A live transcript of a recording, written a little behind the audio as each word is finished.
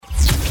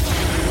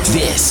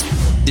This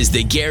is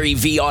the Gary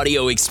V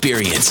audio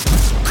experience.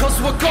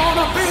 'Cause we're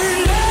gonna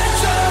be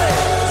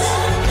legends.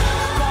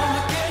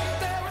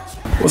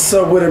 What's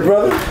up with it,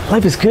 brother?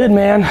 Life is good,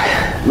 man.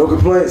 No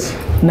complaints?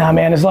 Nah,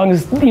 man, as long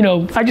as,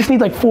 I just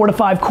need like 4 to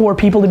 5 core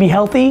people to be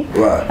healthy,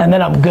 right, and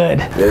then I'm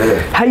good.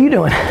 Yeah. How you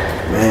doing?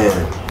 Man,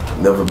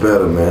 never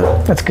better, man.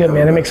 That's good,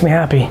 man. It makes me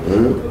happy.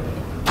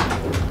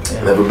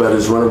 Mm-hmm. Never better,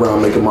 just run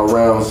around making my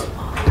rounds.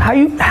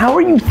 How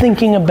are you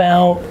thinking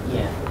about,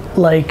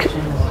 like,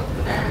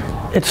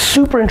 it's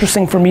super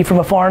interesting for me from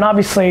afar, and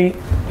obviously,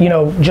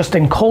 just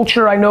in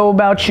culture I know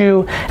about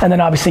you, and then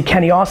obviously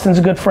Kenny Austin's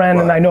a good friend,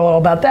 right, and I know all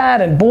about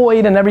that, and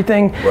Boyd and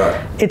everything. Right.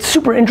 It's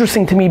super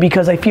interesting to me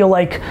because I feel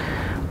like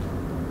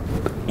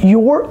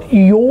your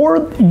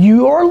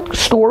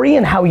story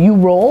and how you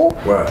roll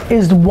right,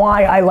 is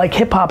why I like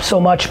hip hop so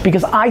much,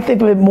 because I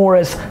think of it more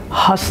as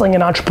hustling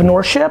and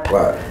entrepreneurship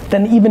right,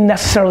 than even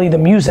necessarily the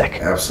music.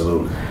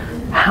 Absolutely.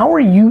 How are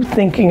you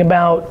thinking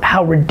about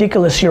how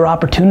ridiculous your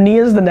opportunity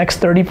is the next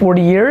 30,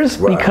 40 years?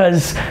 Right.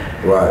 Because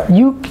right,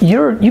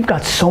 you've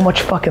got so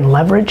much fucking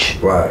leverage.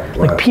 Right.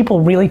 Like,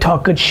 people really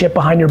talk good shit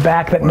behind your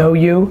back that know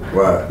you.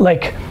 Right.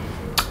 Like,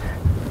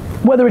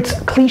 whether it's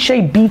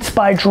cliche Beats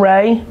by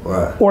Dre,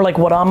 right, or like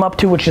what I'm up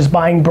to, which is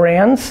buying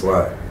brands,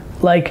 right,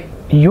 like,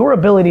 your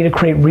ability to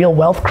create real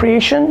wealth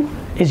creation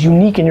is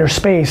unique in your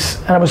space.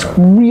 And I was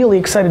really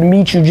excited to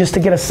meet you just to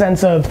get a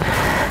sense of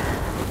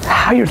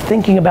how you're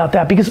thinking about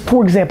that. Because,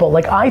 for example,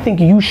 like, I think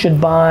you should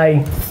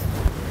buy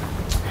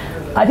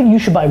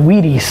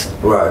Wheaties.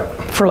 Right.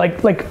 For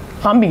like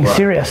I'm being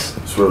serious.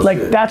 Like,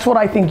 shit. That's what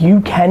I think you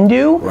can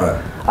do.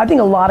 Right. I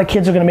think a lot of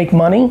kids are gonna make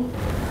money,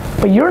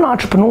 but you're an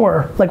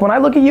entrepreneur. Like, when I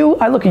look at you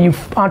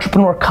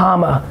entrepreneur,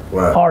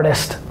 right,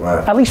 artist.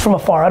 Right. At least from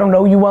afar. I don't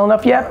know you well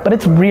enough yet, but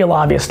it's real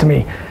obvious to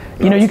me.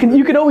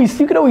 You could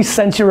always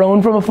sense your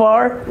own from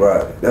afar.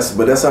 Right.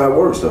 But that's how it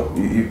works, though.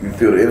 You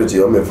feel the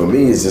energy. I mean, for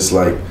me, it's just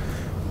like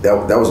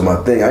that was my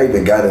thing. I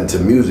even got into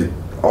music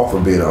off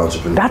of being an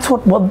entrepreneur.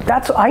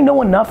 I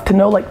know enough to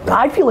know, like,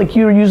 I feel like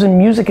you're using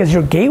music as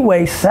your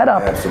gateway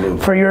setup.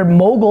 Absolutely. For your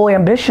mogul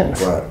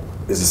ambitions. Right.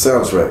 It's a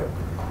soundtrack.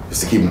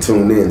 Just to keep them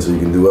tuned in so you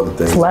can do other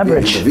things. It's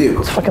leverage. It's a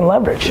vehicle. It's fucking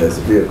leverage. Yeah, it's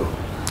a vehicle.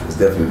 It's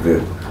definitely a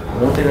vehicle.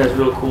 One thing that's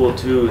real cool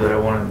too that I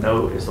want to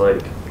note is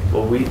like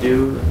what we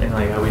do and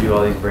like how we do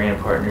all these brand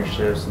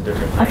partnerships and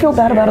different things. I feel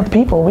bad about other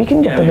people. We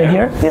can get them in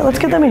here. Yeah, let's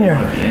get them in here.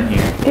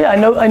 Yeah,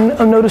 I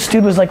noticed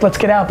dude was like, let's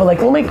get out, but like,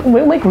 we'll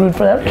make room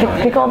for that.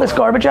 Kick all this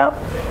garbage out.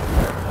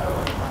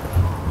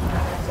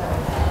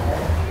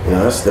 Yeah,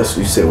 that's what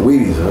you said,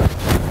 Wheaties,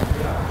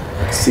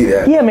 huh? I see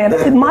that. Yeah,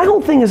 man. My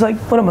whole thing is like,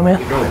 what up, my man?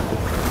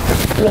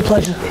 Real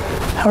pleasure.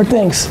 How are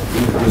things?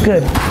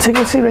 Good. Take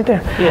a seat right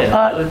there.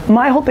 Yeah.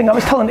 My whole thing, I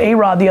was telling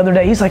A-Rod the other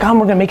day, he's like, we're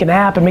gonna make an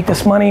app and make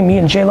this money, me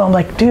and J-Lo. I'm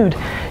like, dude,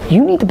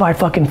 you need to buy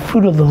fucking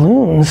Fruit of the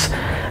Loons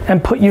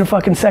and put your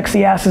fucking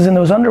sexy asses in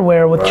those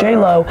underwear with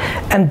J-Lo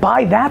and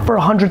buy that for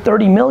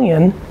 130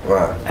 million,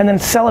 right, and then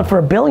sell it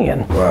for $1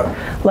 billion.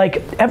 Right.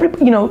 Like,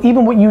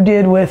 even what you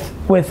did with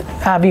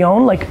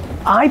Avion, like,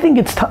 I think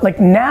it's like,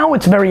 now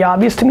it's very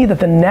obvious to me that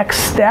the next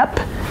step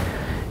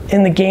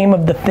in the game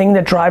of the thing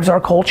that drives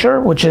our culture,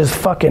 which is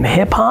fucking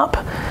hip hop,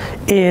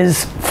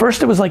 is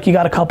first it was like you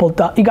got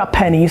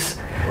pennies,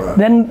 right,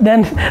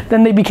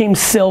 then they became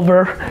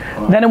silver,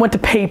 then it went to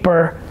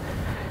paper,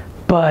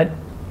 but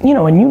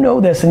and you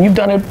know this, and you've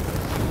done it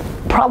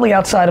probably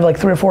outside of like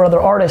 3 or 4 other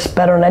artists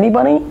better than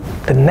anybody.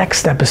 The next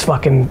step is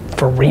fucking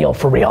for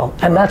real,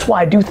 and that's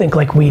why I do think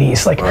like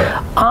Wheaties. Like,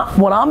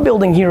 what I'm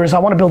building here is I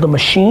want to build a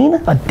machine,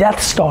 a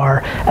Death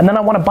Star, and then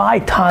I want to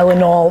buy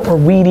Tylenol or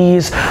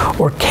Wheaties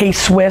or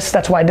K-Swiss.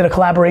 That's why I did a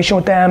collaboration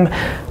with them.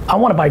 I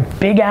want to buy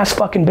big ass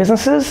fucking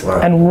businesses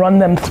and run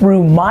them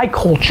through my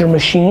culture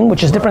machine,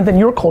 which is different than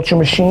your culture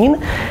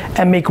machine,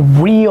 and make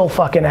real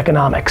fucking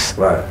economics.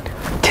 Right.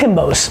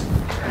 Timbos.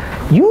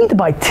 You need to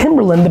buy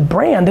Timberland, the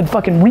brand, and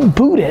fucking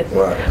reboot it.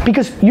 Right.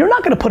 Because you're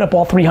not gonna put up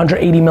all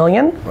 380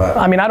 million. Right.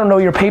 I mean, I don't know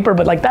your paper,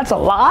 but like, that's a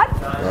lot.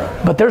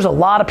 Right. But there's a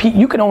lot of people,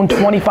 you can own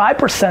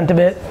 25% of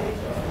it,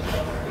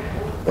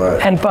 right,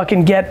 and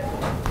fucking get,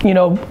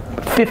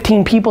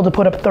 15 people to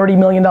put up $30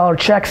 million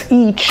checks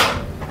each,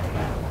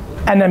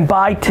 and then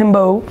buy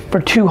Timbo for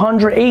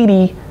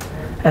 280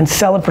 and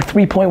sell it for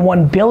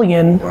 3.1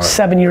 billion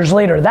 7 years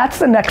later. That's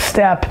the next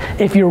step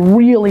if you're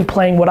really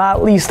playing what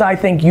at least I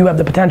think you have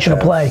the potential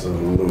to play.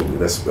 Absolutely.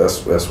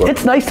 That's what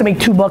It's nice to make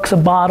 $2 a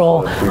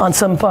bottle on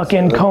some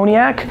fucking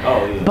cognac,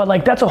 but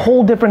like, that's a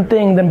whole different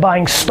thing than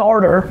buying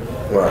starter,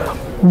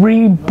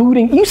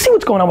 rebooting. You see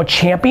what's going on with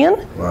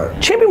Champion?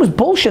 Right. Champion was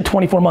bullshit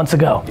 24 months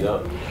ago.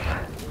 Yep.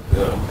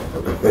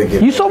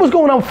 You saw what's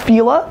going on with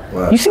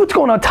Fila. You see what's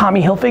going on with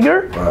Tommy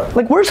Hilfiger.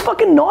 Like, where's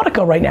fucking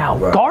Nautica right now?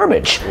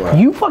 Garbage.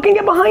 You fucking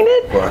get behind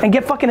it and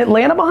get fucking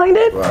Atlanta behind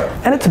it,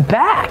 and it's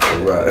back.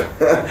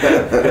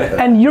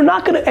 And you're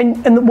not gonna,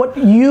 and what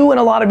you and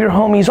a lot of your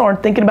homies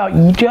aren't thinking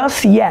about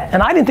just yet,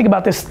 and I didn't think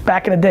about this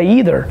back in the day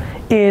either,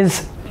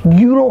 is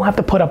you don't have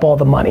to put up all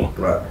the money.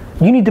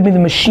 You need to be the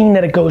machine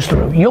that it goes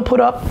through. You'll put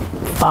up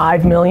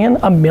 5 million,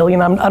 a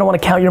million, I don't want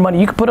to count your money.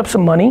 You can put up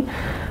some money,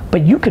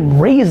 but you can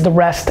raise the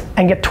rest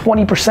and get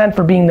 20%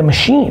 for being the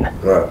machine.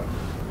 Right.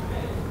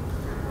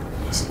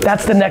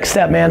 That's the next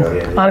step, man.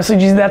 Honestly,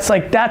 Jeezy,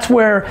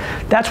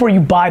 that's where you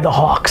buy the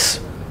Hawks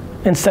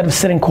instead of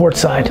sitting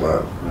courtside.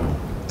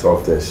 Right.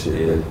 Talk that shit,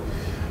 man.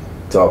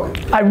 Talk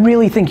it. I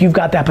really think you've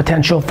got that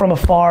potential from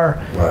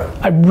afar. Right.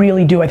 I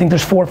really do. I think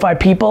there's 4 or 5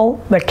 people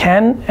that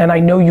can, and I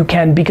know you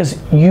can because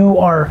you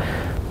are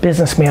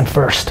businessman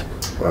first.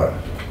 Right.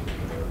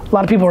 A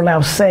lot of people are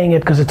now saying it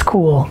because it's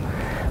cool,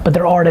 but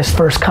they're artists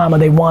first, comma,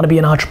 they want to be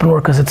an entrepreneur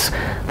because it's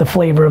the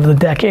flavor of the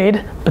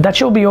decade. But that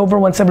shit will be over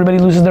once everybody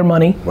loses their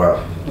money.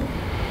 Right.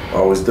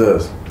 Always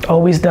does.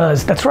 Always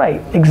does. That's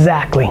right.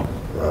 Exactly.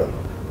 Right.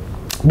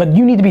 But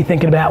you need to be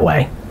thinking that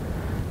way.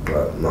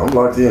 Right. No, I'm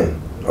locked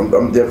in. I'm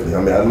definitely,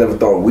 I mean, I never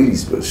thought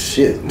Wheaties, but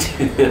shit.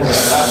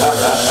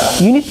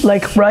 You need,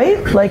 like, right?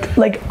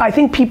 Like, I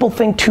think people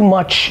think too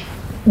much.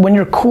 When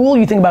you're cool,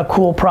 you think about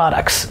cool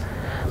products.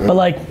 But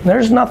like,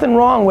 there's nothing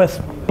wrong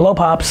with blow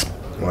pops.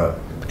 Right.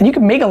 And you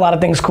can make a lot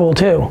of things cool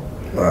too.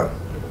 Right.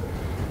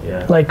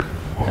 Yeah. Like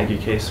your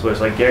K-Swiss.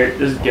 Like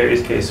this is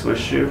Gary's K-Swiss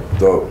shoe.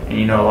 Dope. And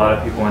you know a lot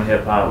of people in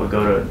hip hop would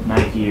go to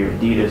Nike or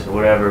Adidas or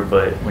whatever,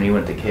 but when you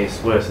went to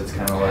K-Swiss, it's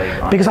kind of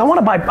like because I want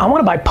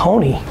to buy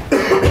Pony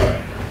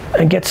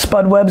and get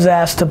Spud Webb's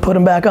ass to put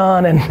him back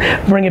on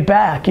and bring it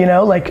back. You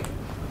know, like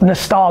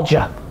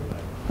nostalgia.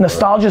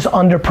 Nostalgia's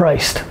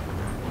underpriced.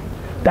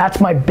 That's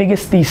my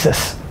biggest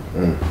thesis.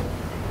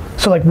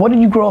 So like, what did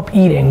you grow up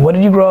eating? What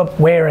did you grow up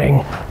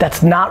wearing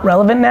that's not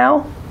relevant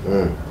now?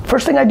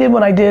 First thing I did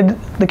when I did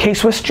the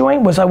K-Swiss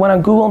joint was I went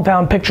on Google and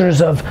found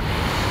pictures of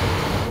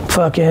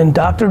fucking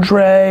Dr.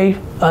 Dre,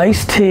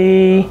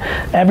 Ice-T,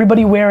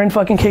 everybody wearing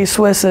fucking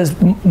K-Swiss as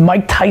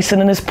Mike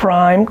Tyson in his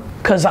prime.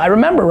 Cause I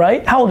remember,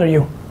 right? How old are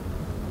you?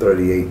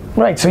 38.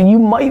 Right, so you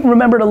might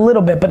remember it a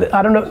little bit, but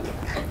I don't know.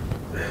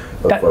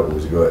 That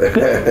was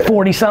good.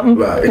 40 something?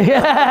 Right.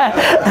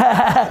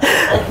 Yeah.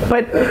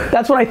 But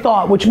that's what I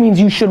thought, which means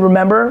you should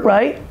remember,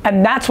 right?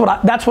 And that's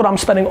what I'm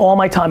spending all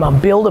my time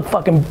on. Build a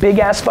fucking big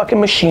ass fucking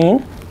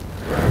machine,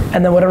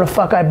 and then whatever the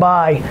fuck I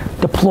buy,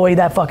 deploy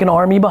that fucking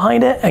army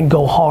behind it and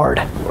go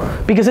hard.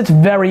 Because it's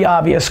very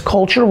obvious,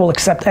 culture will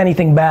accept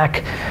anything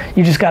back.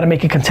 You just gotta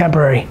make it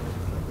contemporary.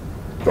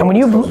 And when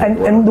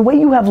and the way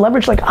you have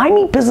leverage, like I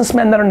meet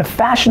businessmen that are in the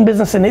fashion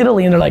business in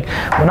Italy, and they're like,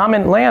 when I'm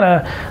in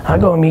Atlanta, I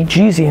go and meet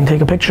Jeezy and take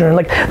a picture, and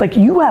like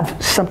you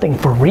have something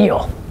for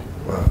real.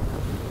 Wow.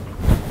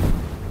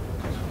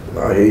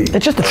 I hear you.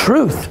 It's just the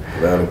truth.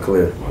 Loud and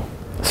clear.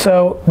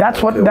 So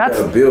that's what that's.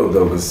 Got a build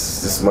though,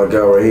 cause this is my guy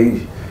right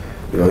here.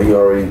 You know, he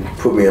already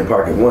put me in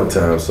pocket one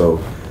time, so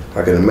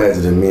I can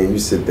imagine that me and you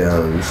sit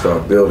down and you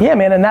start building. Yeah,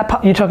 man, and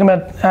that you're talking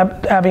about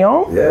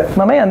Avion? Yeah.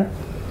 My man,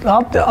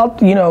 I'll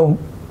you know.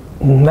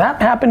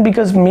 That happened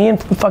because me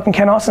and fucking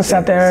Ken Austin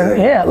sat there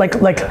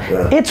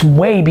and it's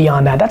way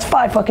beyond that. That's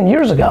 5 fucking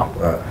years ago.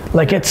 Right.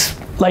 Like it's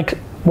like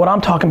what I'm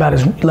talking about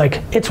is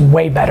like it's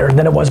way better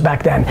than it was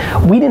back then.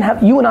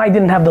 You and I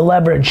didn't have the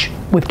leverage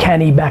with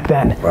Kenny back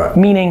then. Right.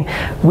 Meaning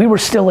we were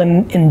still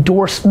in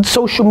endorsed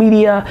social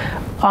media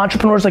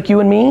entrepreneurs like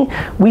you and me.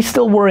 We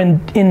still were in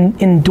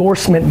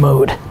endorsement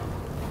mode.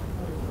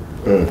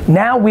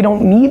 Now we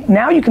don't need.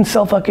 Now you can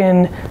sell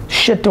fucking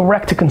shit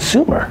direct to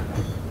consumer.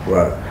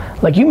 Right.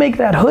 Like you make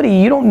that hoodie,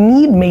 you don't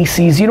need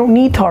Macy's, you don't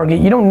need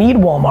Target, you don't need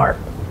Walmart.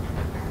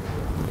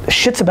 The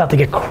shit's about to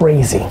get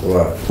crazy.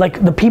 Right.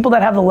 Like the people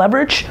that have the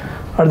leverage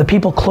are the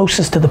people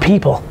closest to the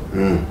people.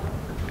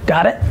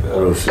 Got it?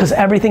 Because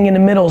everything in the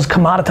middle is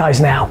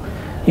commoditized now.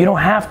 You don't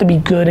have to be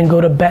good and go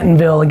to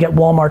Bentonville and get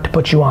Walmart to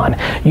put you on.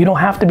 You don't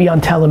have to be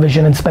on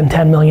television and spend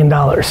 $10 million.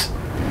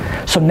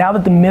 So now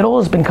that the middle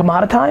has been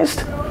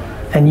commoditized,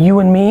 and you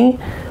and me,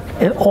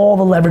 all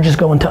the leverage is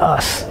going to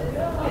us.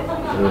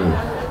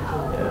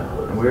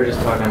 We were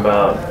just talking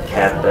about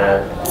Cat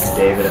That,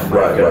 David, and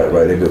Micah.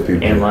 Right. They're good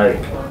people. And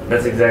like,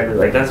 that's exactly,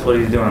 like that's what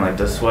he's doing. Like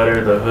the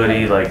sweater, the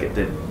hoodie, like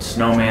the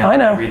snowman, I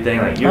know. everything.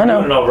 Like you're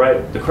doing it all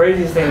right. The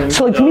craziest thing to me,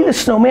 So like to me, the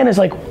snowman is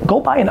like, go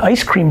buy an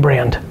ice cream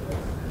brand.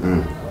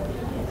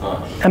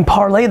 And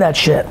parlay that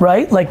shit,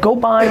 right? Like go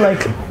buy a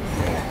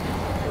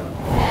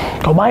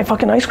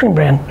fucking ice cream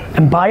brand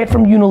and buy it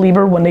from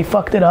Unilever when they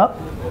fucked it up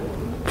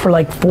for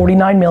like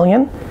 49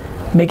 million,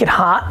 make it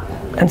hot,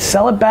 and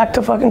sell it back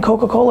to fucking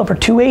Coca-Cola for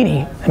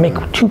 280 and make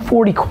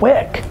 240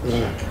 quick.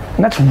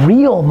 And that's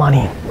real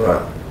money.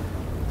 Right.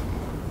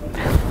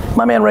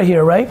 My man right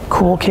here, right?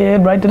 Cool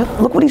kid, right?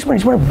 Look what he's wearing.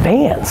 He's wearing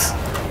Vans.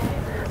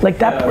 Like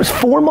that was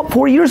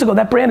 4 years ago.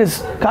 That brand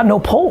has got no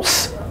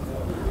pulse.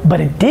 But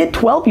it did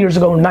 12 years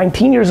ago,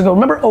 19 years ago.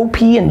 Remember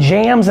OP and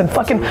Jams and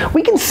fucking,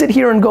 we can sit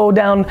here and go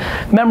down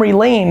memory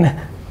lane,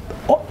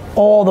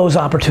 all those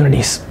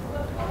opportunities.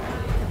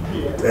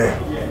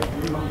 Damn.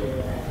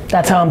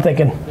 That's how I'm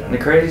thinking. And the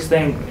craziest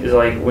thing is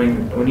like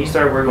when you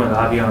started working with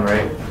Avion,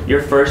 right?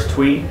 Your first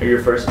tweet or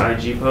your first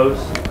IG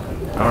post,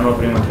 I don't know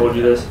if anyone told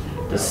you this,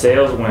 the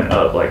sales went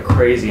up like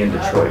crazy in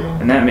Detroit.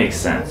 And that makes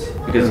sense.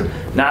 Because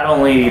not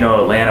only,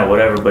 Atlanta,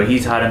 whatever, but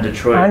he's hot in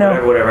Detroit, I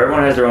know. whatever.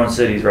 Everyone has their own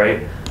cities,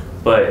 right?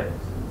 But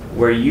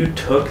where you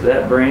took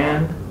that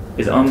brand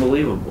is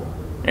unbelievable.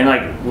 And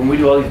like when we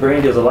do all these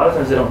brand deals, a lot of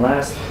times they don't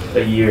last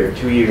a year,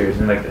 2 years,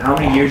 and like how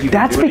many years you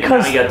been doing it,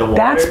 now you got the water.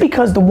 That's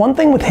because the one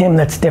thing with him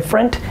that's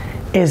different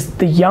is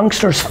the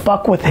youngsters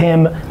fuck with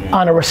him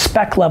on a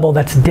respect level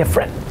that's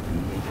different.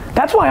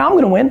 That's why I'm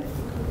gonna win.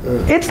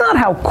 It's not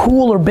how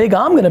cool or big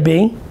I'm gonna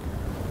be.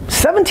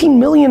 17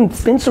 million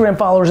Instagram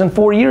followers in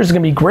 4 years is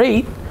gonna be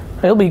great.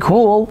 It'll be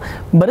cool,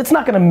 but it's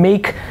not gonna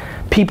make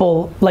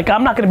people, like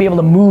I'm not gonna be able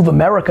to move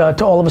America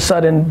to all of a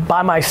sudden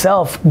by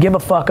myself give a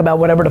fuck about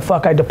whatever the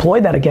fuck I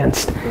deploy that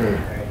against.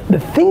 The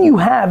thing you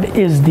have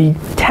is the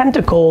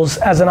tentacles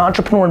as an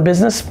entrepreneur and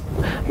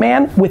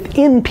businessman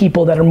within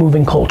people that are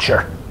moving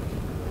culture.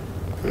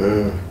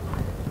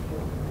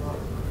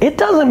 It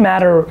doesn't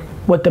matter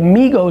what the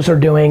Migos are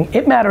doing,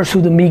 it matters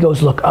who the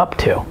Migos look up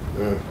to.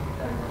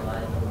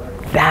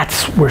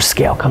 That's where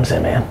scale comes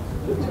in, man.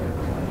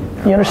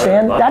 You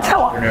understand? That's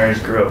how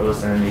entrepreneurs grew up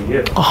listening to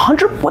you.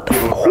 100, what the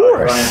People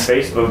course? on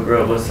Facebook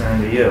grew up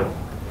listening to you.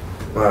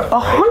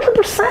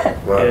 100%.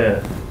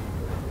 Yeah.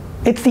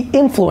 It's the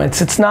influence,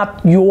 it's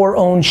not your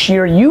own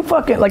sheer, you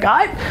fucking, like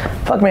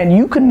fuck man,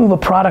 you could move a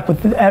product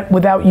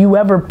without you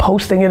ever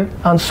posting it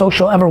on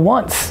social ever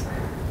once.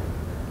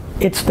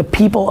 It's the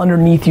people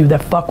underneath you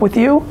that fuck with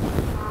you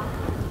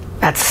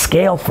at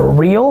scale for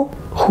real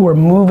who are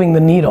moving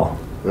the needle.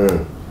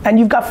 And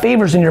you've got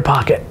favors in your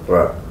pocket.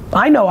 Right.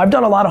 I know, I've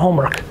done a lot of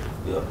homework.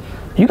 Yeah.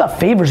 You got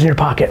favors in your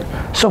pocket.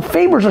 So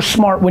favors are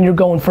smart when you're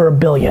going for $1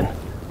 billion.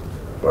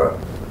 Right.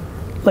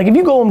 Like if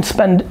you go and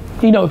spend,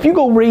 if you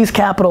go raise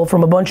capital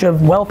from a bunch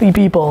of wealthy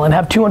people and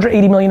have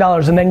 $280 million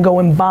and then go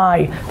and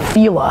buy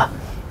Fila,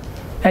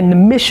 and the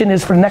mission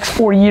is for the next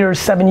 4 years,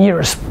 7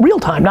 years, real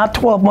time, not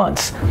 12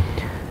 months,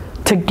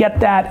 to get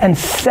that and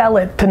sell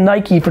it to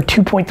Nike for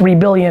 $2.3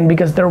 billion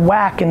because they're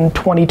whack in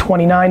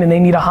 2029 and they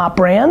need a hot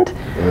brand,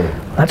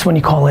 that's when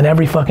you call in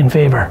every fucking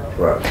favor.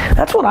 Right.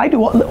 That's what I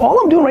do. All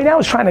I'm doing right now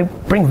is trying to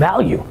bring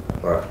value.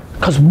 Right.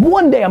 Because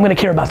one day I'm gonna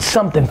care about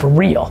something for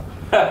real.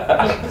 You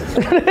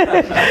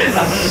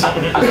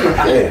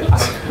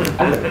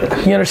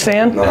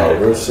understand? No,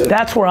 real shit.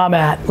 That's where I'm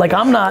at. Like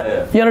I'm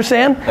not, you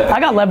understand? I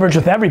got leverage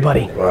with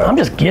everybody. Right. I'm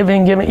just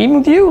giving, even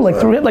with you, like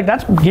through it, like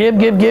that's give.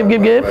 Right,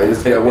 you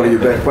just got one in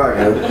your back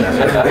pocket.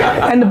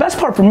 And the best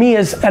part for me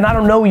is, and I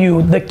don't know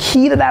you, the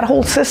key to that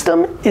whole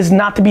system is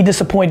not to be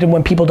disappointed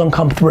when people don't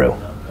come through.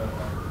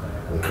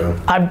 Okay.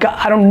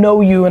 I don't know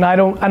you, and I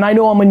know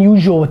I'm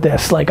unusual with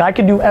this. Like I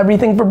could do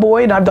everything for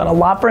Boyd, and I've done a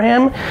lot for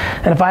him.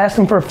 And if I asked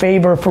him for a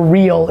favor for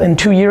real in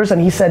 2 years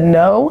and he said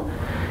no,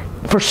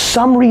 for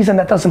some reason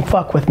that doesn't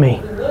fuck with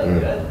me.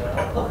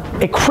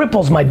 It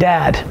cripples my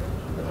dad.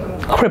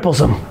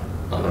 Cripples him.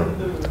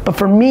 But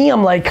for me,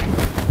 I'm like,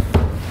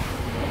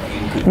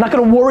 I'm not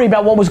gonna worry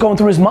about what was going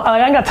through his mind.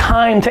 I ain't got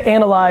time to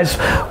analyze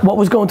what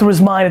was going through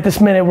his mind at this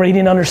minute where he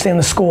didn't understand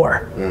the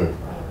score.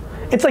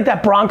 It's like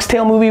that Bronx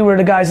Tale movie where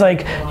the guy's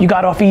like, you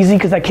got off easy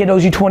because that kid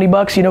owes you 20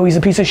 bucks, he's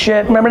a piece of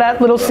shit. Remember that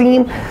little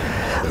scene?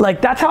 Like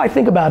that's how I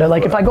think about it.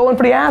 Like if I go in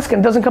for the ask and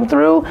it doesn't come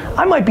through,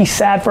 I might be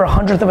sad for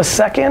 100th of a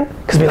second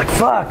because be like,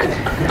 fuck.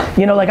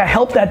 Like I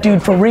helped that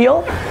dude for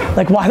real.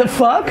 Like why the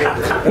fuck?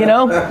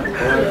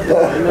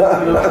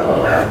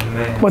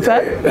 What's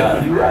that?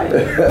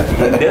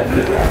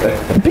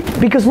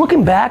 Because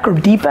looking back, our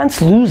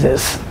defense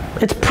loses.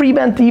 It's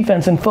prevent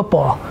defense in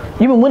football.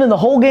 You've been winning the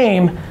whole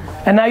game,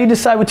 and now you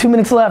decide with 2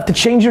 minutes left to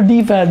change your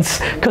defense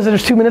because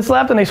there's 2 minutes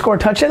left and they score a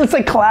touchdown. It's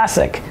like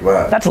classic.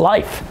 Right. That's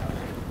life.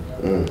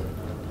 I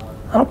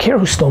don't care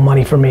who stole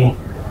money from me.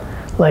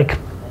 Like,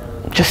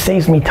 just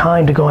saves me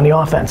time to go on the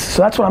offense.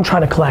 So that's what I'm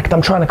trying to collect.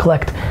 I'm trying to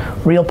collect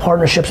real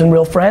partnerships and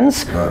real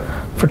friends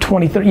for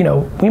 20, 30,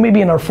 we may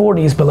be in our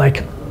 40s, but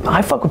like,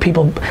 I fuck with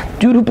people.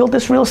 Dude who built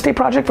this real estate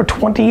project for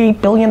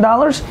 $28 billion,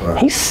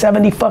 he's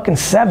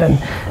 77,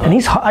 and he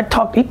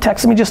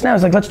texted me just now,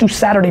 he's like, let's do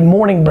Saturday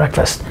morning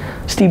breakfast.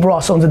 Steve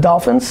Ross owns the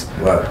Dolphins.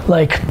 Right.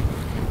 Like,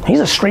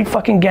 he's a straight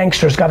fucking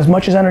gangster, he's got as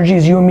much as energy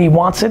as you and me,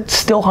 wants it,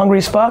 still hungry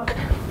as fuck,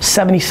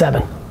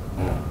 77.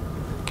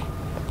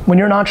 When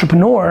you're an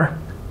entrepreneur,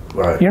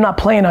 you're not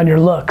playing on your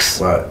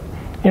looks. Right.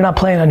 You're not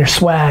playing on your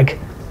swag.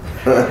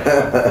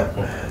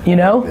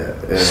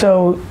 Yeah.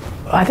 So,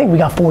 I think we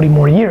got 40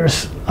 more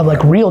years of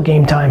like real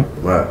game time.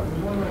 Right.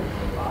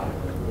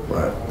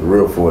 The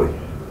real 40.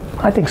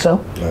 I think so.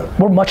 Right.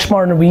 We're much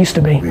smarter than we used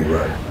to be.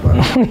 Right.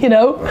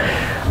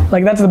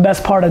 Like that's the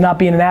best part of not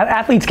being an athlete.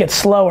 Athletes get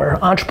slower,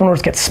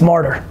 entrepreneurs get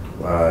smarter.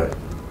 Right.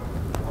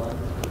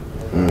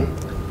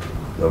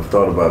 Never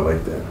thought about it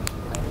like that.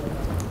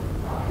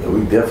 Yeah,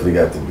 we definitely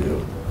got to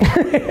build.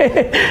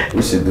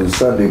 We should do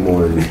Sunday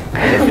morning.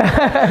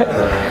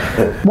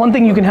 One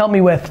thing you can help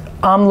me with,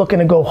 I'm looking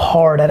to go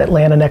hard at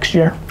Atlanta next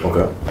year.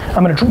 Okay.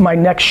 My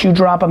next shoe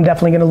drop, I'm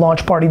definitely gonna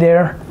launch party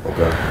there.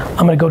 Okay.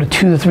 I'm gonna go to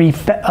 2 to 3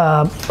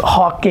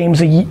 Hawk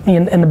games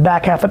in the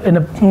back half of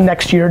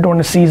next year during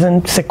the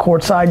season, sit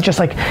courtside, just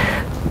like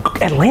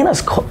Atlanta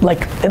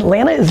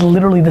is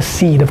literally the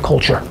seed of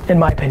culture, in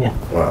my opinion.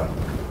 Wow.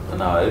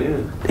 No, it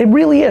is. It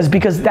really is,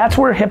 because that's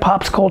where hip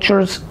hop's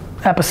culture's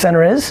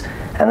epicenter is,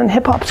 and then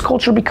hip hop's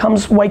culture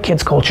becomes white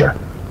kids' culture.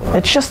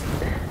 It's just,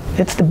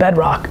 It's the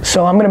bedrock.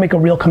 So I'm gonna make a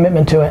real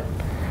commitment to it.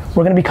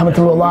 We're gonna be coming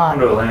through a lot.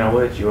 Come to Atlanta,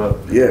 we'll hit you up.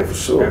 Yeah, for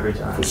sure. Every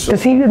time. For sure.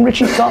 Does he and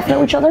Richie South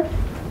know each other?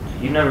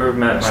 You never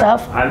met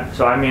South?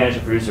 So I manage the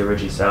producer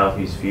Richie South.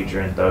 He's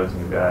Future and Thug's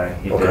new guy.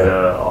 He Okay. did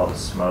All the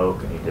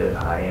Smoke, and he did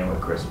High End with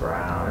Chris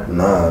Brown. And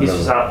Nah, he's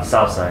no.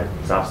 Southside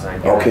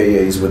guy. Okay,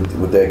 yeah, he's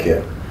with that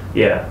cat.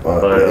 Yeah,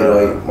 but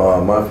Anyway,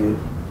 Mafia.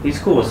 he's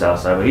cool with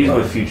Southside, but he's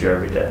with Future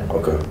every day.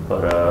 Okay.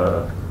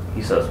 But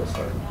he says what's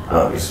up.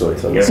 So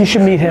tell me. You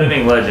should meet him.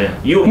 Living legend.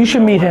 You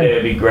should meet him.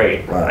 It'd be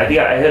great. Right. I think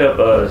I hit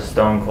up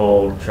Stone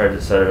Cold. Tried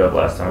to set it up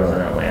last time I was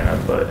in Atlanta,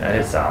 but I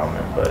hit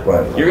Solomon. But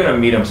Right. you're gonna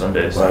meet him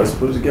someday. So. Right, let's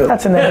put it together.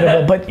 That's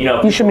inevitable, but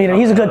you should meet him.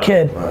 He's a good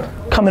kid. Right.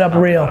 Coming up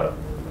real.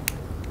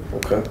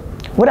 Okay.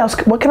 What else?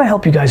 What can I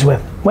help you guys with?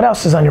 What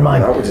else is on your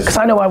mind? I would just- Because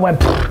I know I went.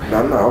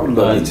 No, I would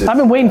love you to. I've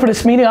been waiting for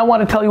this meeting. I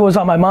want to tell you what was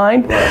on my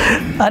mind. Right.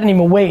 I didn't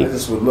even I wait.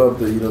 just would love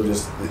to,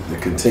 just to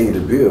continue to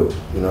build,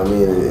 you know what I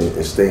mean,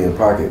 and stay in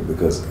pocket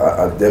because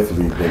I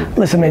definitely been.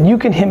 Listen, man, you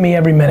can hit me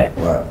every minute.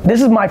 Right.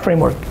 This is my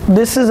framework.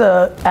 This is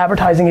a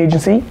advertising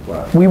agency.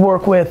 Right. We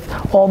work with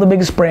all the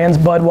biggest brands,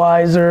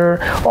 Budweiser,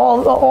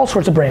 all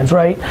sorts of brands,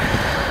 right?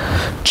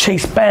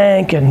 Chase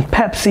Bank and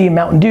Pepsi and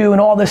Mountain Dew and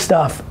all this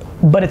stuff.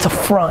 But it's a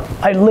front.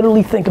 I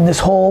literally think of this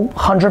whole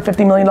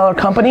 $150 million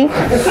company.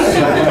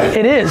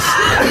 It is.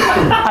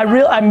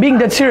 I'm being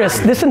dead serious.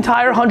 This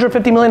entire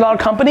 $150 million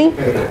company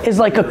is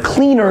like a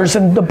Cleaners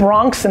in the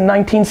Bronx in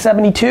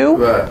 1972,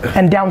 Right.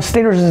 and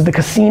downstairs is the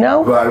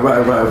casino.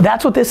 Right.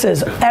 That's what this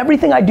is.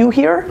 Everything I do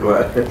here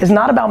Right. is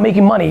not about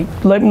making money.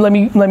 Let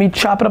me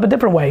chop it up a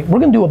different way.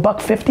 We're gonna do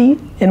 $150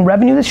 in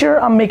revenue this year.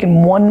 I'm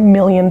making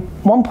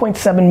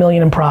 1.7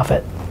 million in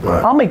profit.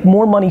 Right. I'll make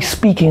more money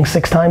speaking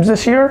 6 times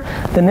this year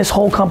than this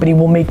whole company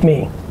will make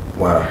me.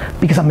 Wow.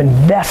 Because I'm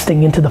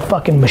investing into the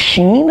fucking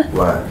machine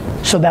Right.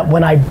 so that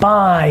when I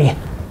buy,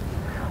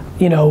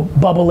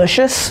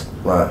 Bubblicious,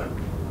 Right.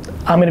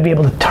 I'm gonna be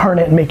able to turn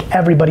it and make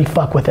everybody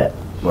fuck with it.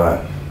 Right.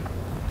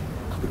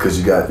 Because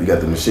you got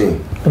the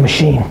machine. The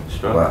machine,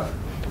 Right.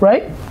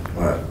 right?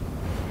 Right.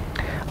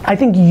 I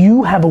think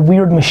you have a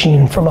weird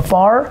machine from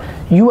afar.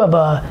 You have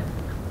a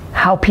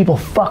how people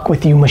fuck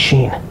with you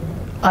machine.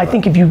 I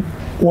think if you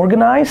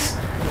organize,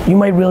 you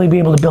might really be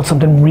able to build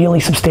something really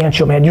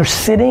substantial, man. You're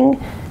sitting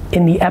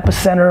in the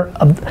epicenter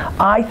of,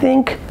 I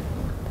think,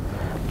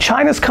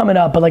 China's coming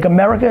up, but like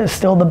America is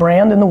still the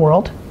brand in the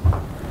world.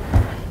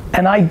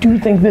 And I do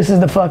think this is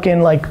the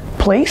fucking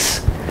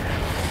place.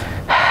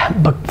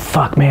 But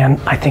fuck, man,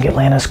 I think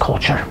Atlanta's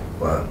culture.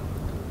 Right.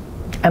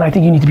 And I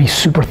think you need to be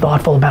super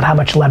thoughtful about how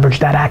much leverage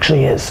that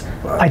actually is.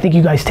 Right. I think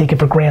you guys take it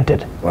for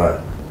granted. Right.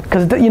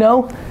 Because,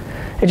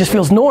 it just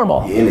feels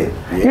normal. In it.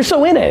 Yeah. You're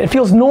so in it. It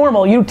feels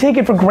normal. You take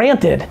it for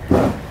granted.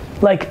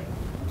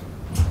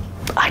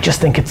 I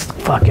just think it's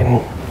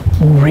fucking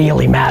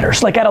really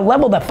matters. At a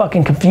level that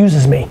fucking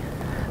confuses me.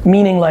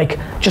 Meaning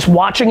just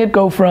watching it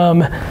go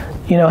from,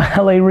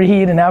 LA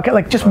Reid and now,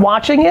 just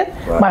watching it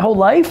my whole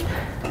life,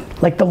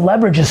 the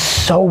leverage is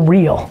so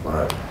real.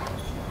 Right.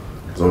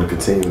 It's only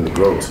continuing to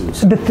grow too.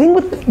 So. The thing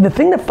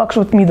that fucks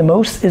with me the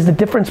most is the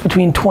difference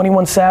between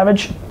 21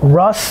 Savage,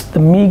 Russ, the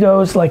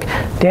Migos,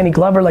 Danny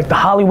Glover, the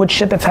Hollywood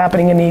shit that's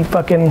happening in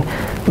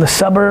the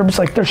suburbs.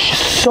 There's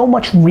just so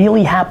much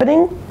really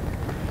happening.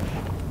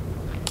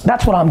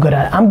 That's what I'm good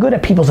at. I'm good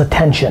at people's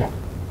attention.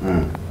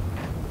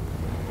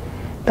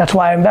 That's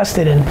why I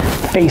invested in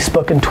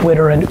Facebook and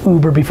Twitter and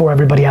Uber before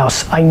everybody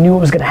else. I knew it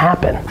was gonna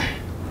happen.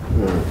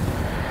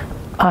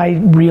 I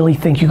really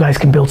think you guys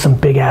can build some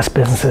big ass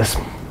businesses.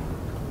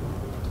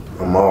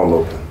 I'm all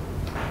open.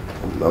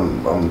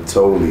 I'm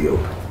totally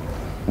open.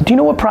 Do you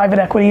know what private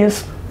equity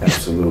is?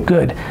 Absolutely.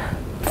 Good.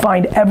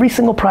 Find every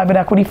single private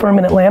equity firm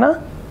in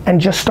Atlanta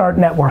and just start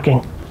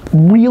networking.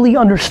 Really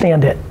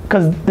understand it,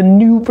 because the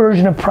new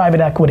version of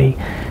private equity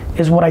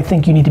is what I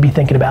think you need to be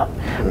thinking about.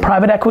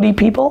 Private equity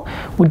people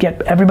would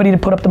get everybody to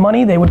put up the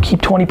money, they would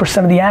keep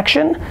 20% of the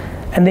action,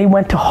 and they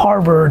went to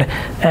Harvard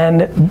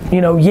and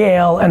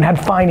Yale and had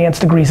finance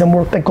degrees and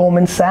worked at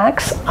Goldman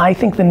Sachs. I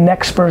think the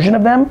next version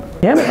of them,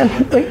 yeah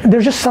man,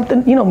 there's just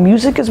something,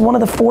 music is one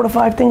of the 4 to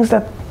 5 things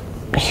that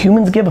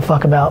humans give a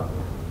fuck about,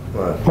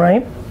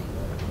 right?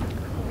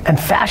 And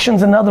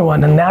fashion's another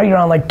one, and now you're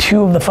on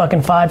 2 of the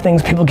fucking 5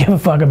 things people give a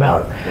fuck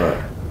about.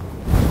 Right.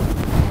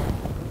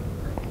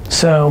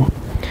 So,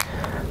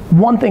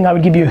 one thing I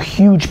would give you a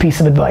huge piece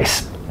of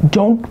advice.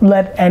 Don't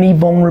let any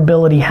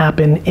vulnerability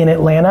happen in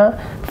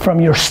Atlanta from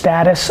your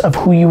status of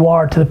who you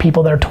are to the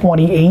people that are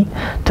 28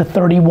 to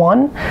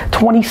 31,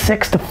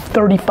 26 to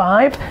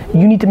 35.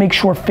 You need to make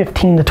sure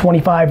 15 to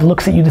 25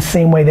 looks at you the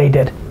same way they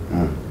did.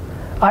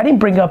 I didn't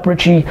bring up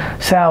Richie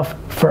South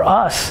for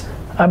us.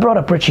 I brought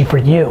up Richie for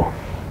you.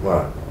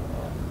 Right.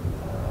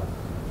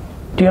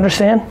 Do you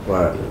understand?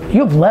 Right.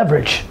 You have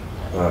leverage.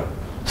 Right.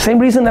 Same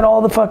reason that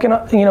all the fucking,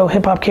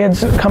 hip hop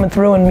kids coming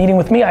through and meeting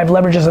with me, I have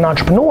leverage as an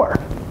entrepreneur.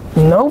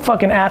 No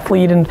fucking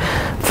athlete and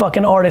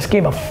fucking artist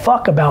gave a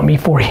fuck about me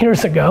 4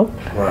 years ago.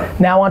 Right.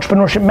 Now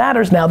entrepreneurship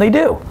matters, now they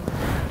do.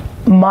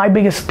 My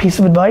biggest piece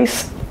of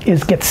advice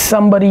is get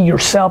somebody,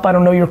 yourself, I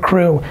don't know, your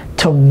crew,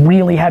 to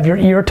really have your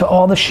ear to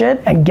all the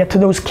shit and get to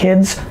those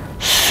kids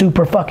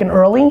super fucking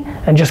early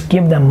and just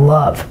give them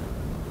love.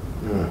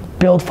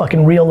 Build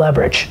fucking real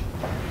leverage.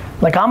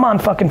 Like I'm on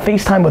fucking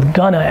FaceTime with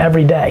Gunna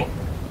every day.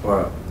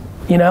 Wow.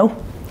 You know?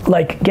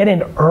 Like get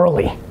in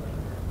early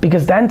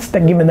because that's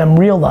giving them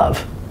real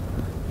love.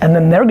 And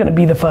then they're gonna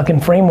be the fucking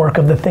framework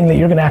of the thing that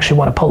you're gonna actually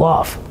wanna pull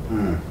off.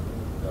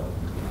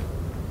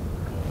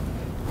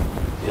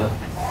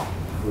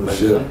 Oh,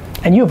 shit.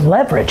 And you have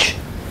leverage.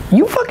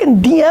 You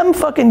fucking DM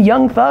fucking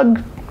Young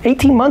Thug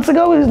 18 months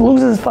ago, he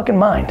loses his fucking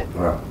mind.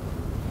 Wow.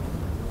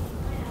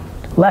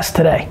 Less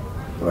today.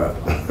 Right.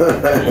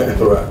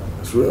 Right.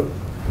 It's real.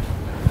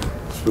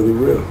 It's really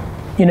real.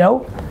 You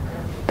know,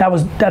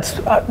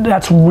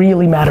 that's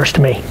really matters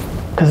to me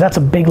because that's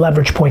a big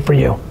leverage point for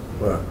you.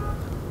 Right.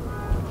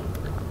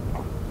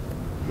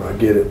 I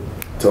get it.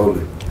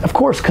 Totally. Of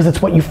course, because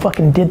it's what you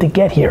fucking did to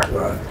get here.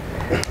 Right.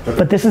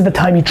 But this is the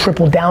time you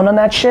triple down on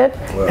that shit.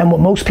 Right. And what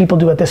most people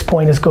do at this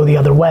point is go the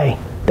other way.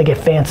 They get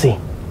fancy.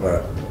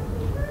 Right.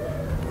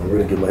 I'm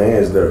ready to get my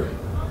hands dirty.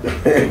 You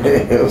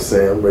know what I'm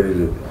saying? I'm ready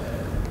to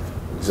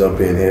jump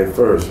in head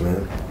first,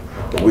 man.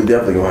 But we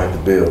definitely gonna have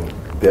to build.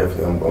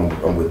 Definitely,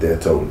 I'm with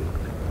that totally.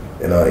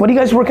 And what are you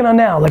guys working on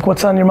now? Like,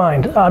 what's on your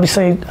mind?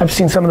 Obviously, I've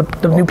seen some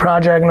of the new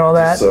project and all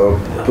that. So,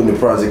 putting the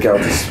project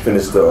out, just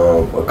finished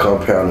a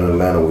compound in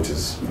Atlanta, which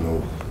is, you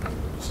know,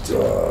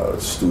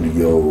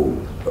 studio,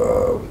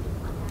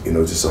 you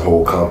know, just a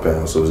whole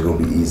compound. So it's gonna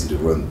be easy to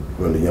run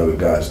the younger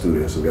guys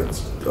studio. So we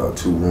got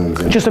 2 rooms.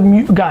 In Just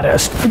got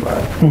us.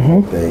 right.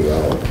 Thing,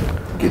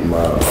 getting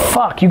my.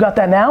 Fuck, you got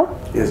that now?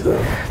 Yes, sir.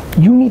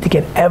 You need to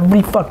get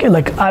every fucking,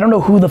 like, I don't know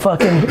who the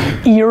fucking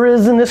ear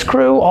is in this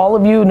crew, all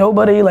of you,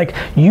 nobody, like,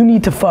 you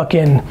need to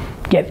fucking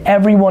get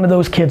every one of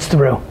those kids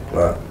through.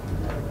 Right.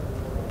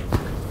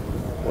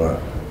 Right.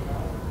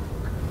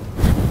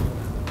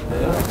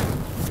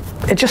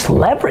 It's just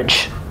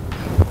leverage.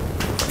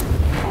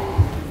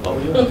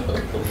 And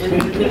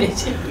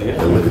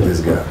look at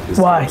this guy. This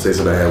Why?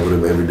 conversation I have with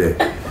him every day.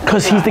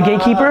 Because he's the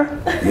gatekeeper?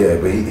 Yeah,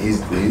 but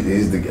he's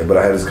the. But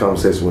I have this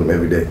conversation with him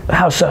every day.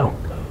 How so?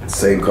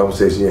 Same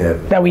conversation you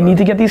have. That we need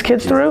to get these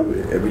kids through?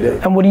 Every day.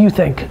 And what do you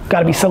think?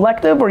 Gotta be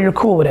selective or you're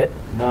cool with it?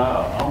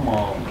 Nah,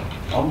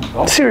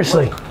 I'm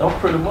Seriously? I'm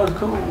pretty much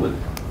cool with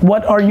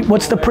it.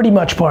 What's the pretty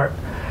much part?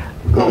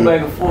 Go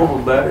back and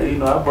forth about it. You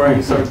know, I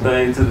bring certain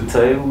things to the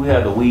table. We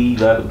had to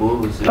weed out the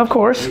bullshit. Of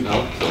course. You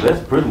know, so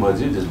that's pretty much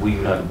it. Just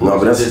weeding out the bullshit. No,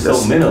 but There's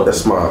so many of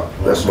that's them.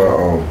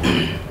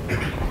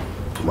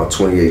 my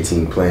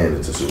 2018 plan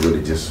is to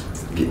really just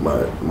get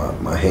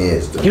my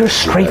hands done. You're a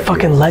straight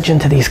fucking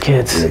legend to these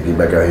kids. Yeah, get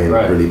back out here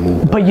and really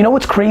move. But you know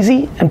what's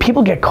crazy? And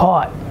people get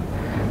caught.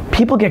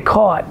 People get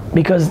caught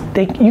because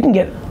you can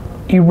get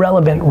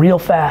irrelevant real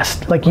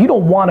fast. Like you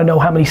don't want to know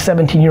how many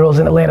 17-year-olds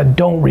in Atlanta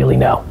don't really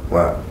know.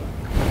 Wow.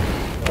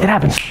 It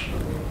happens.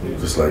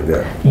 Just like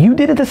that. You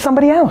did it to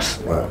somebody else.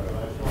 Wow.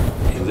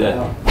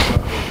 Exactly.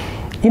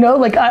 You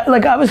know, I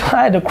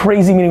had a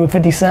crazy meeting with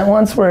 50 Cent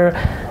once where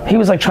he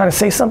was like trying to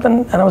say something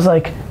and I was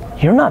like,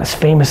 you're not as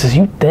famous as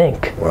you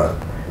think. Wow.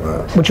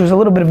 Wow. Which was a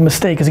little bit of a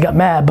mistake because he got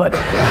mad, but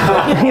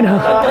you know,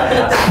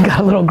 got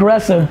a little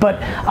aggressive.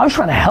 But I was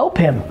trying to help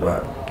him.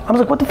 Right. I was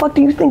like, what the fuck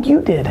do you think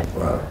you did?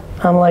 Wow.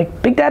 I'm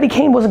like, Big Daddy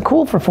Kane wasn't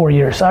cool for 4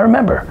 years, I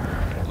remember.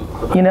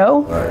 You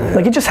know? Right, yeah.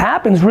 Like it just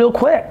happens real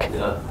quick.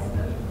 Yeah.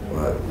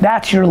 Right.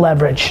 That's your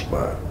leverage.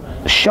 Right.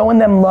 Showing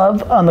them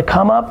love on the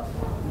come up.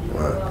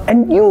 Right.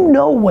 And you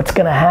know what's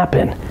gonna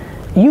happen.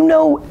 You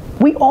know,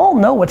 we all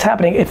know what's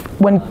happening.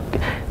 When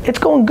it's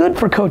going good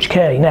for Coach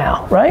K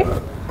now, right?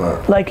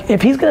 Right. Like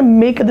if he's gonna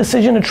make a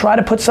decision to try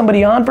to put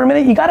somebody on for a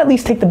minute, you gotta at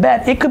least take the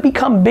bet. It could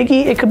become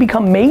Biggie, it could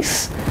become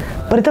Mace,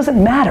 but it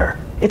doesn't matter.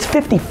 It's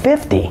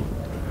 50-50.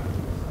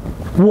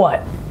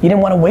 What? You didn't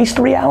want to waste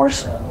 3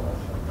 hours?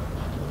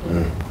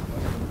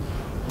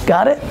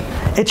 Got it?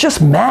 It's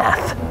just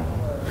math.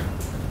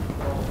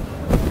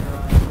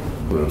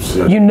 Well,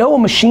 shit. You know a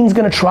machine's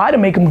gonna try to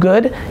make him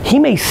good. He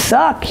may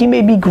suck, he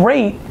may be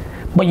great,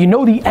 but you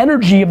know the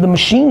energy of the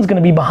machine's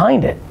gonna be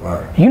behind it.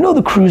 Right. You know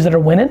the crews that are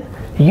winning.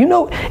 You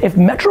know if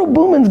Metro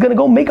Boomin's gonna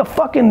go make a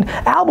fucking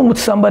album with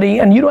somebody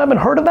and you haven't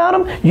heard about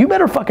him, you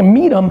better fucking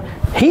meet him.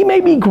 He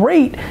may be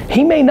great,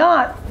 he may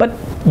not, but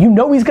you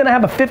know he's gonna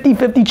have a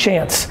 50-50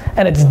 chance.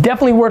 And it's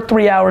definitely worth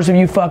 3 hours of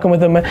you fucking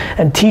with him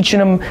and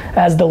teaching him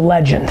as the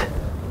legend.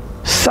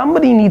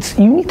 You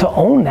need to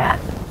own that.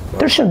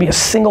 There shouldn't be a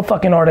single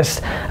fucking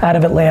artist out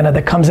of Atlanta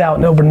that comes out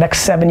in over the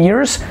next 7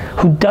 years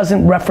who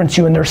doesn't reference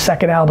you in their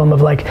second album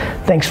of like,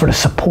 thanks for the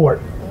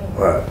support.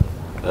 Right.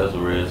 That's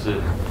real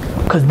shit.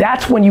 Cause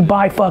that's when you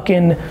buy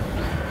something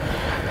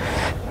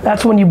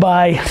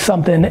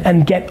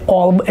and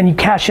and you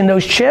cash in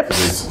those chips.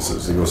 So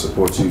they're gonna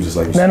support you just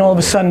like you. Then all of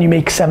a sudden you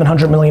make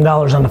 $700 million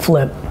on the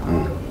flip.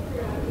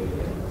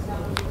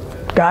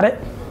 Got it?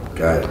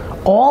 Got it.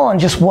 All on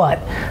just what?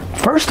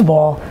 First of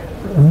all,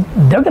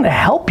 they're gonna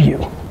help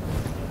you.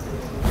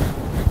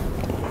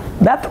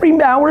 That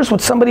 3 hours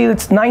with somebody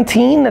that's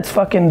 19, that's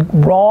fucking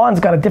raw and's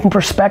got a different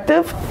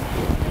perspective,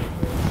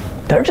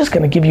 they're just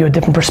going to give you a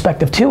different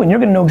perspective too, and you're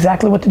going to know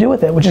exactly what to do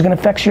with it, which is going to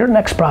affect your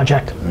next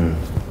project.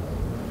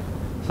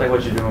 It's like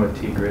what you're doing with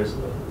T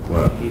Grizzly.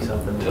 Right. He's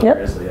helping T Yep.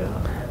 Grizzly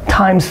out.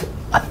 Times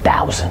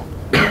 1,000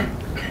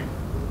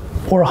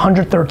 or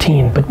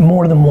 113, but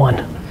more than one.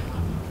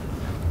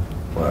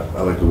 Right.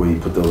 I like the way you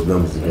put those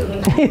numbers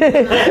together.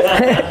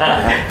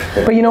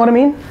 But you know what I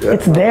mean? Yeah.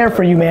 It's there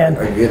for you, man.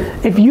 I get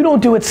it. If you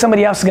don't do it,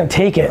 somebody else is going to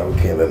take it.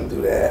 We can't let them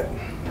do that.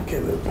 We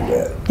can't let them do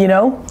that. You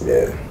know?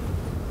 Yeah.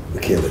 We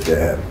can't let that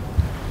happen.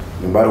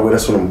 And by the way,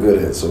 that's what I'm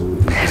good at. So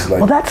it's like.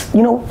 Well, that's,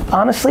 you know,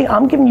 honestly,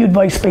 I'm giving you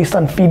advice based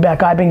on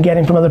feedback I've been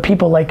getting from other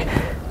people. Like,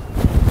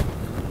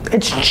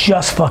 it's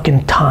just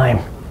fucking time.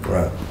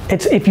 Right.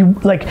 It's if you,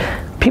 like,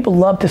 people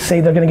love to say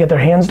they're going to get their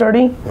hands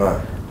dirty.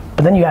 Right.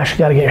 But then you actually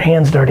got to get your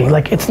hands dirty.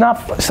 Like, it's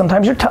not,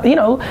 sometimes you're, you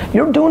know,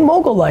 you're doing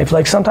mogul life.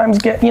 Like,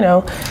 sometimes you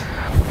know,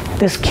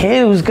 this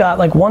kid who's got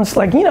like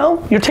you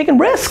know, you're taking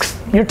risks.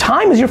 Your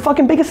time is your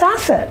fucking biggest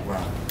asset.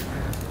 Right.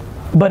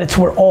 But it's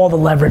where all the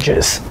leverage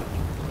is.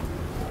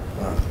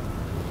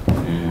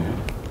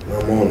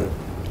 I'm on it.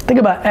 Think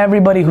about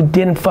everybody who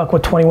didn't fuck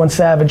with 21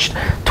 Savage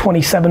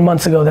 27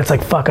 months ago that's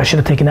like, fuck, I should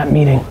have taken that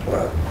meeting.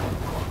 Right.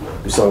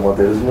 You was talking about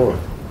that this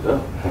morning.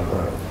 Yeah.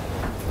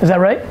 Right. Is that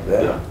right?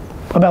 Yeah.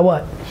 About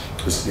what?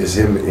 It's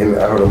him.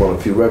 I heard him on a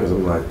few records.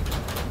 I'm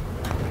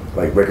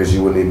like records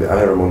you wouldn't even. I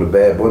heard him on the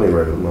Bad Bunny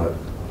record. I'm like.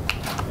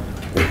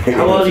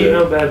 How well do you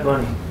know Bad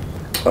Bunny?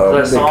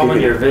 I saw him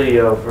in your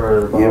video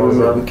for the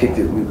Yeah, we kicked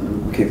it.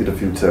 We kicked it a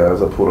few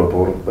times. I pulled up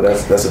on him, but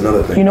that's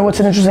another thing. You know what's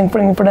an interesting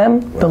thing for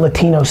them? The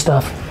Latino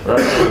stuff.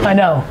 I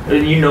know.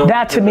 You know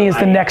That to me is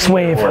the next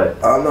wave.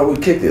 No,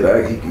 we kicked it.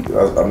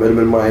 I met him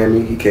in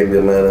Miami. He came to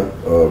Atlanta.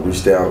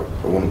 Reached out.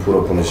 I want to put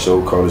up on the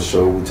show. Called the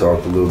show. We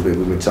talked a little bit.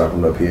 We've been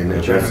chopping up here and there.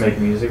 You trying to make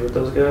music with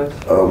those guys?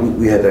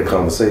 We had that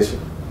conversation.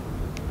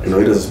 You know,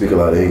 he doesn't speak a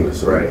lot of English.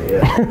 So Right.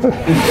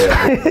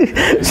 Yeah.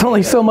 There's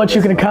only so much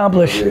you can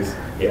accomplish.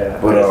 Yeah.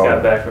 But, I just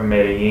got back from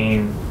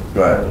Medellin.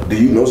 Right. Do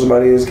you know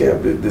somebody in his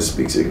camp that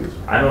speaks English?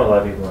 I know a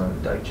lot of people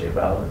in like J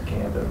Balvin's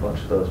camp and a bunch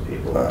of those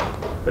people. Right.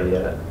 But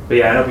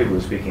yeah, I know people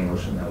who speak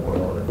English in that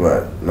world.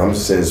 Right. And I'm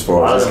just saying, as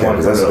far as this camp,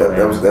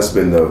 that's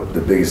been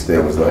the biggest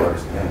thing. Was like,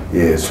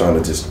 it's trying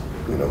to just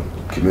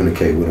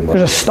communicate with him.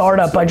 There's a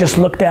startup I just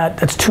looked at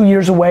that's 2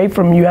 years away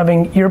from you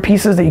having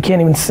earpieces that you can't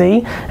even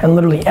see, and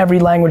literally every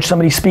language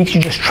somebody speaks,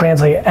 you just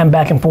translate it and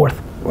back and forth.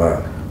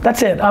 Wow.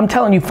 That's it. I'm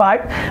telling you,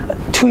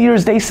 2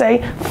 years, they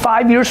say,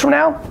 5 years from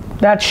now,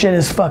 that shit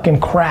is fucking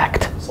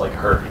cracked. It's like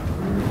her.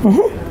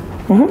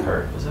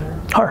 Her. Is it her?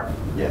 Her.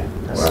 Yeah.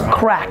 Wow.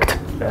 Cracked.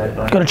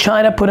 Go to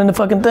China, put in the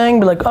fucking thing,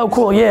 be like, oh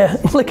cool, yeah.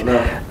 Like,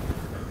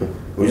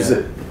 What you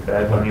say?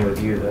 Bad Bunny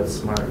with you, that's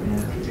smart,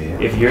 man.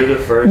 If you're the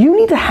first, you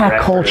need to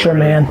hack culture,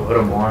 man. Put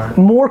them on.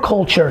 More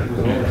culture.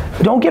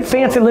 Don't get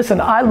fancy.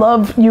 Listen, I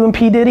love you and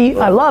P. Diddy.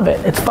 I love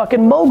it. It's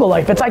fucking mogul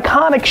life. It's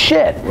iconic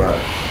shit. Right.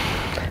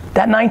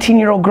 That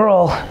 19-year-old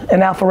girl in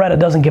Alpharetta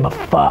doesn't give a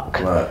fuck.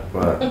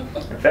 Right.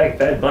 In fact,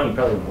 Bad Bunny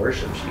probably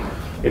worships you.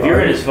 If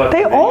you're in his fucking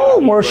They video, all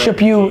he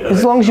worship you worships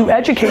as long as you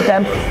educate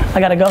them. I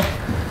gotta go.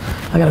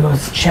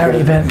 It's a charity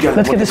event.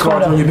 Let's get this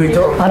photo.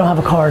 I don't have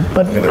a card,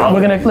 but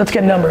let's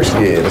get numbers.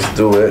 Yeah, let's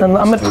do it.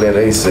 Let's do that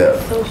ASAP.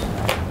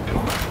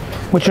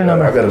 What's your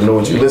number? I gotta know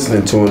what you're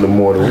listening to in the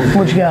morning.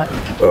 What you got?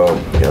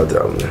 Yeah, I'll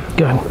tell you.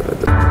 Good.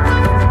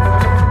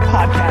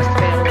 Podcast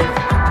family,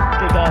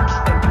 big ups.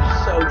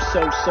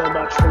 Thank you so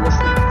much for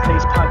listening to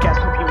today's podcast.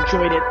 Hope you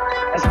enjoyed it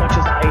as much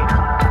as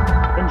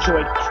I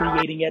enjoyed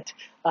creating it.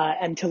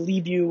 And to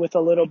leave you with a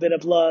little bit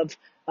of love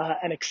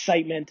and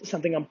excitement,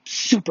 something I'm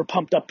super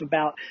pumped up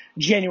about.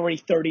 January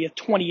 30th,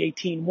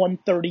 2018,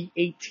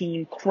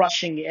 1/30/18,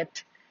 Crushing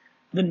It.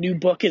 The new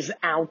book is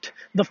out.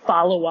 The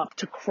follow-up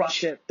to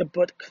Crush It, the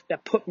book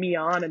that put me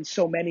on and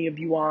so many of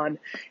you on,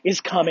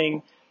 is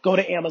coming. Go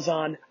to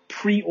Amazon,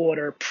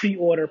 pre-order. It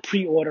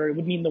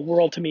would mean the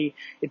world to me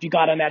if you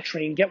got on that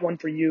train. Get one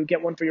for you,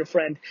 get one for your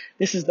friend.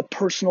 This is the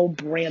personal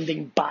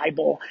branding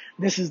Bible.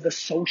 This is the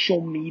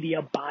social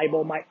media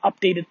Bible. My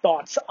updated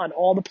thoughts on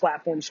all the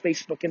platforms,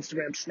 Facebook,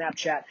 Instagram,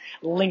 Snapchat,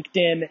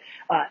 LinkedIn,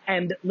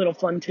 and little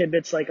fun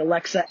tidbits like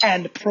Alexa,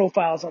 and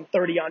profiles on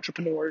 30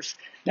 entrepreneurs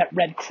that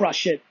read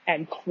Crush It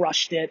and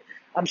crushed it.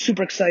 I'm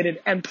super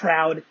excited and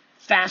proud.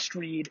 Fast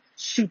read,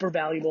 super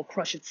valuable.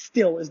 Crush It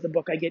still is the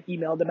book I get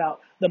emailed about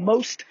the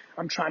most.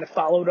 I'm trying to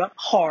follow it up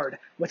hard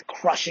with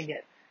Crushing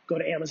It. Go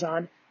to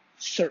Amazon,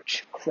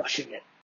 search Crushing It.